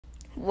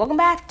Welcome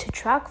back to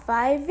TROC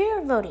 5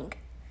 viewer voting.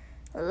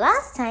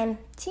 Last time,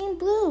 Team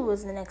Blue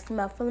was the next team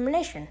up for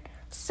elimination,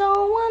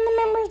 so one of the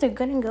members are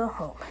gonna go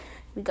home.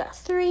 We got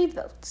 3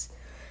 votes.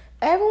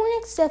 Everyone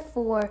except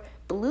for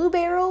Blue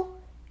Barrel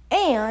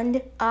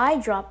and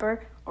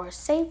Eyedropper are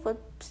safe with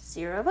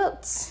 0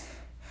 votes.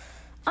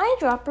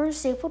 Eyedropper is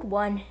safe with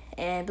 1,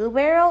 and Blue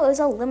Barrel is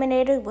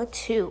eliminated with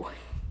 2.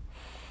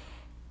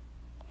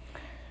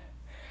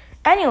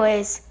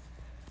 Anyways,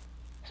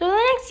 so the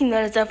next team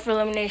that is up for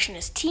elimination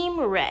is Team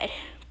Red.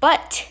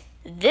 But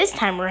this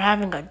time we're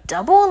having a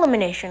double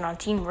elimination on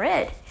Team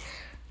Red.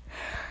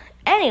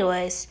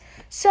 Anyways,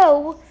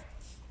 so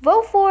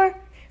vote for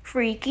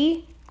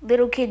Freaky,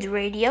 Little Kids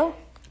Radio,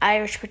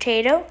 Irish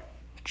Potato,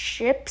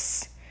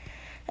 Chips,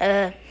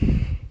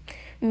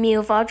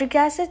 Meal Vodka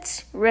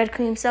Acids, Red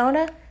Cream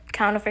Soda,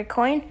 Counterfeit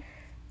Coin,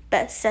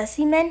 Best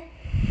Specimen,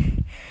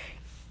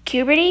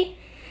 Puberty,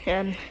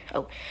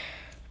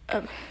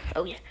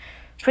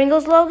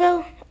 Pringles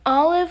logo,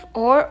 Olive,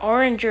 or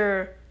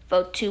Oranger.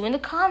 Vote 2 in the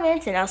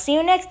comments, and I'll see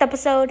you next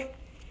episode.